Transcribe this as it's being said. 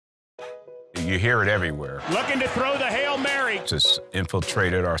You hear it everywhere. Looking to throw the Hail Mary. It's just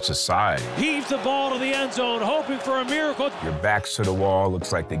infiltrated our society. Heaves the ball to the end zone, hoping for a miracle. Your back's to the wall,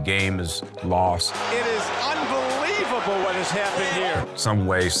 looks like the game is lost. It is unbelievable what has happened here. Some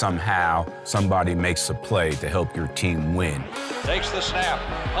way, somehow, somebody makes a play to help your team win. Takes the snap,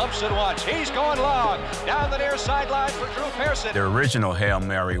 pumps it once. He's going long. Down the near sideline for Drew Pearson. The original Hail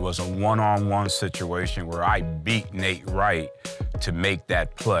Mary was a one-on-one situation where I beat Nate Wright to make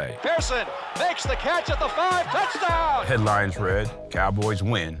that play. Pearson makes the catch at the 5, touchdown! Headlines read, Cowboys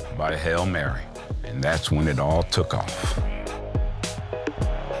win by a Hail Mary. And that's when it all took off.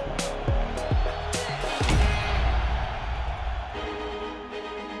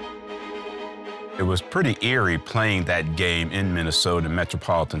 It was pretty eerie playing that game in Minnesota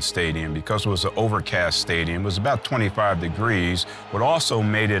Metropolitan Stadium because it was an overcast stadium. It was about 25 degrees. What also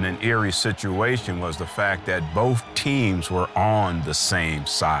made it an eerie situation was the fact that both teams were on the same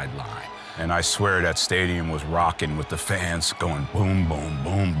sideline. And I swear that stadium was rocking with the fans going boom, boom,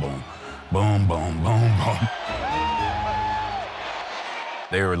 boom, boom, boom, boom, boom, boom.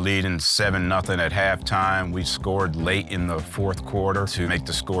 They were leading 7-0 at halftime. We scored late in the fourth quarter to make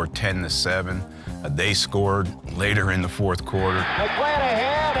the score 10-7. They scored later in the fourth quarter.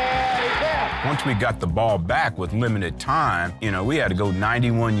 Ahead, and he's in. Once we got the ball back with limited time, we had to go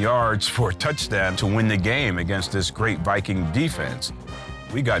 91 yards for a touchdown to win the game against this great Viking defense.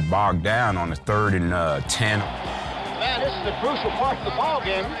 We got bogged down on the 3rd and 10. Man, this is a crucial part of the ball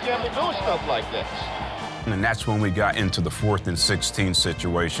game. You can't be doing stuff like this. And that's when we got into the 4th and 16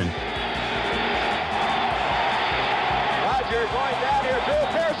 situation. Roger going down here to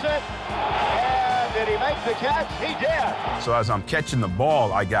Pearson. And did he make the catch? He did. So as I'm catching the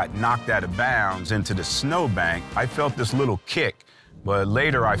ball, I got knocked out of bounds into the snowbank. I felt this little kick, but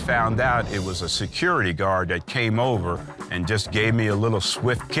later I found out it was a security guard that came over and just gave me a little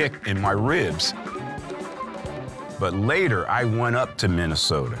swift kick in my ribs. But later I went up to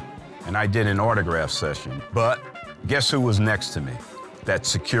Minnesota and I did an autograph session. But guess who was next to me? That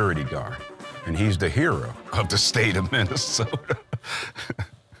security guard. And he's the hero of the state of Minnesota.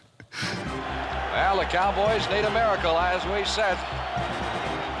 Well, the Cowboys need a miracle, as we said.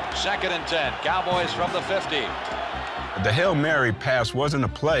 2nd and 10. Cowboys from the 50. The Hail Mary pass wasn't a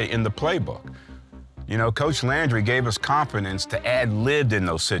play in the playbook. Coach Landry gave us confidence to ad-lib in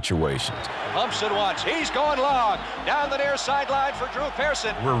those situations. Pumps it once. He's going long. Down the near sideline for Drew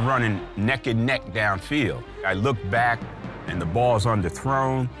Pearson. We're running neck and neck downfield. I looked back, and the ball's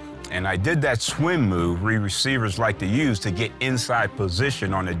underthrown, and I did that swim move receivers like to use to get inside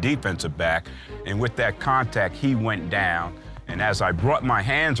position on the defensive back, and with that contact, he went down. And as I brought my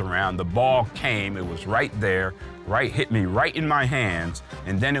hands around, the ball came. It was right there, hit me right in my hands,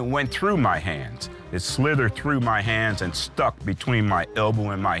 and then it went through my hands. It slithered through my hands and stuck between my elbow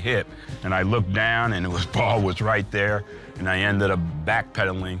and my hip. And I looked down, and the ball was right there, and I ended up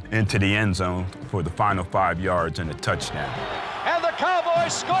backpedaling into the end zone for the final 5 yards and a touchdown. And the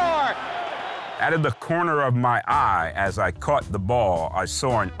Cowboys score! Out of the corner of my eye, as I caught the ball, I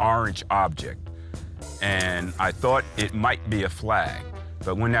saw an orange object. And I thought it might be a flag.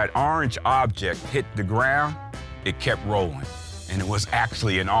 But when that orange object hit the ground, it kept rolling. And it was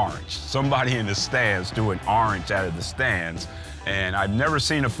actually an orange. Somebody in the stands threw an orange out of the stands, and I've never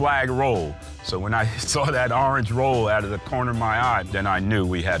seen a flag roll. So when I saw that orange roll out of the corner of my eye, then I knew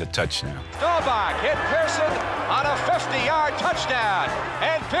we had a touchdown. Throwback hit Pearson on a 50-yard touchdown.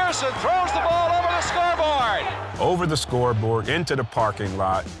 And Pearson throws the ball over the scoreboard. Over the scoreboard, into the parking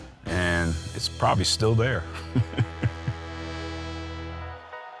lot, and it's probably still there.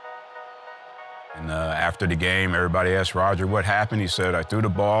 And after the game, everybody asked Roger what happened. He said, I threw the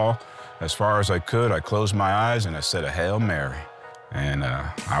ball as far as I could. I closed my eyes, and I said a Hail Mary. And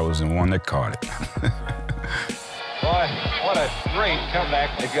I was the one that caught it. Boy, what a great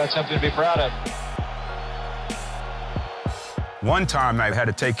comeback. They've got something to be proud of. One time I had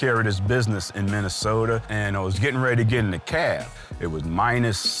to take care of this business in Minnesota, and I was getting ready to get in the cab. It was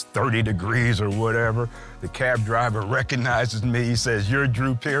minus 30 degrees or whatever. The cab driver recognizes me. He says, "You're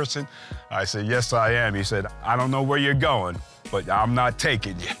Drew Pearson?" I said, "Yes, I am." He said, "I don't know where you're going, but I'm not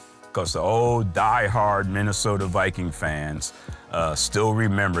taking you." Because the old die-hard Minnesota Viking fans still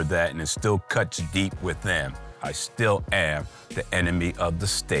remember that, and it still cuts deep with them. I still am the enemy of the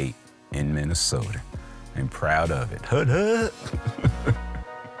state in Minnesota, and proud of it. Hut, hut.